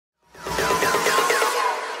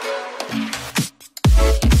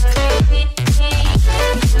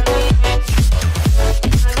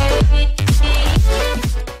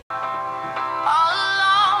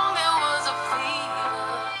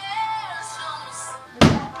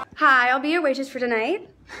Hi, I'll be your waitress for tonight.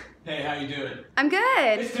 Hey, how you doing? I'm good.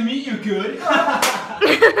 Nice to meet you, good.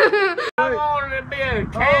 I want to be a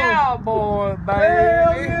cowboy, baby.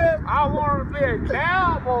 Hell yeah. I want to be a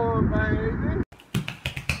cowboy, baby.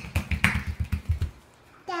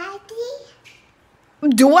 Daddy?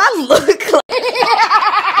 Do I look like...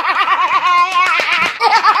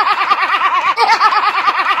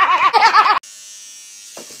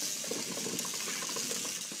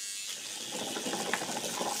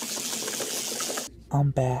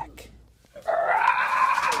 I'm back.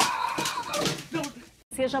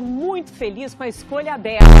 Seja muito feliz com a escolha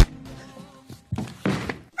dela.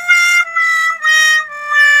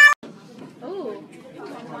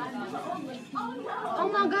 Oh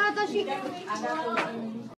my God, I thought she... You guys,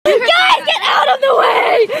 get out of the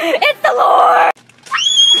way! It's the Lord!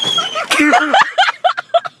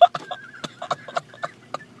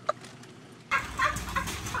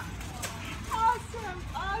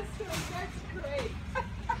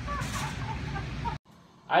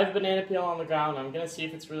 I have banana peel on the ground. I'm gonna see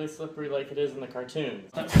if it's really slippery like it is in the cartoons.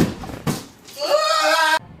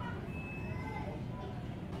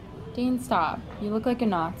 Dean, stop. You look like a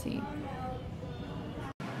Nazi.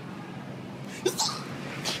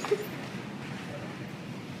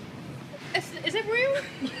 Is it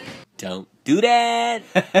rude? Don't do that.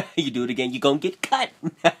 You do it again, you're gonna get cut.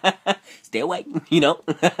 Stay away, you know.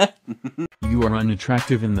 You are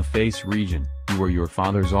unattractive in the face region. You are your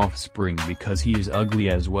father's offspring because he is ugly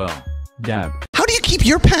as well. Dab. How do you keep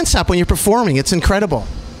your pants up when you're performing? It's incredible.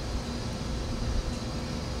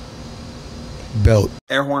 Belt.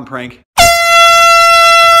 Air horn prank.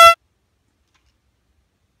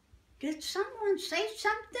 Did someone say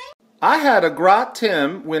something? I had a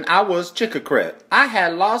gratin when I was chickacret. I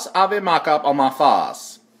had lots of a mock-up on my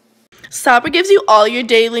face. Supper gives you all your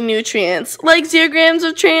daily nutrients, like 0 grams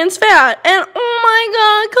of trans fat, and oh my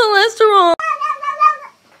god, cholesterol.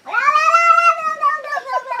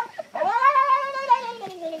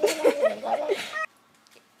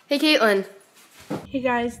 Hey, Caitlin. Hey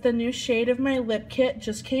guys, the new shade of my lip kit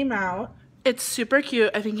just came out. It's super cute.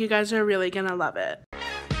 I think you guys are really gonna love it.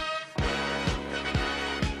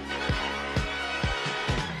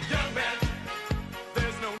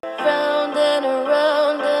 Round and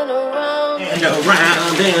around and around And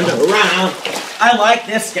around and around. I like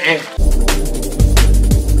this game.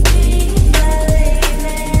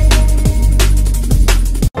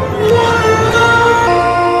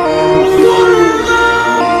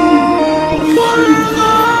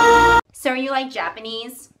 So are you like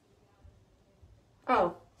Japanese?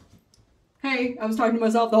 Oh. Hey, I was talking to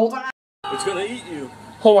myself the whole time. It's gonna eat you.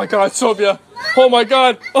 Oh my god, Sylvia. Oh my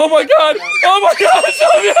god. Oh my god. Oh my god,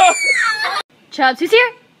 Sylvia. Chubbs, who's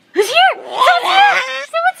here? Who's here? Someone's here!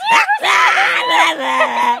 Someone's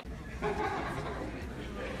here!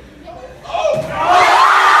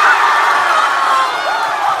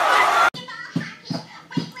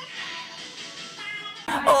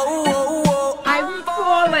 I'm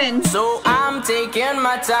falling. So I'm taking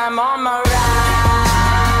my time on my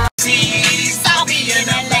ride. I'll be in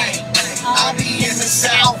LA. I'll be in the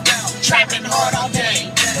South. Trapping hard all day.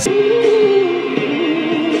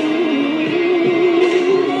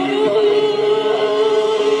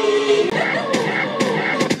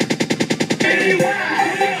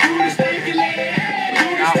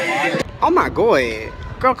 Oh my god.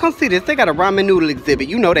 Girl, come see this. They got a ramen noodle exhibit.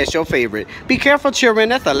 You know that's your favorite. Be careful, children.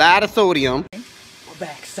 That's a lot of sodium. Go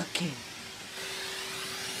back, suck in.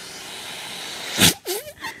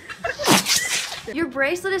 Your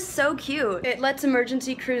bracelet is so cute. It lets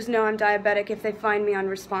emergency crews know I'm diabetic if they find me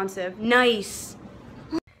unresponsive. Nice.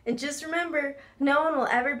 And just remember, no one will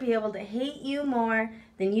ever be able to hate you more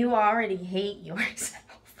than you already hate yourself.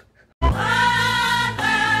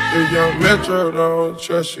 If young Metro don't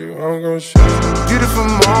trust you, I'm gonna shoot you. Beautiful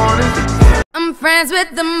morning. I'm friends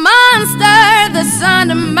with the monster that's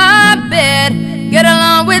under my bed. Get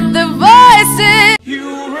along with the voices.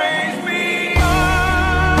 You raise me up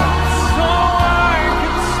so I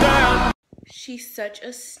can stand. She's such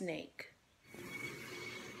a snake.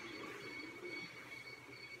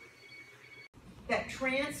 That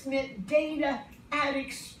transmit data at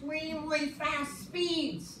extremely fast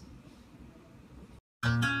speeds.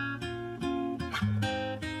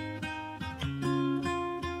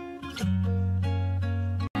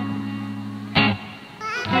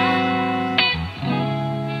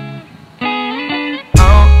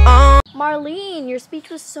 Marlene, your speech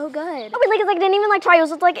was so good. Oh, but like, I didn't even like try. It was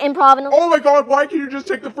just like improv and. Oh my god, why can't you just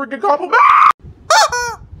take the freaking compliment?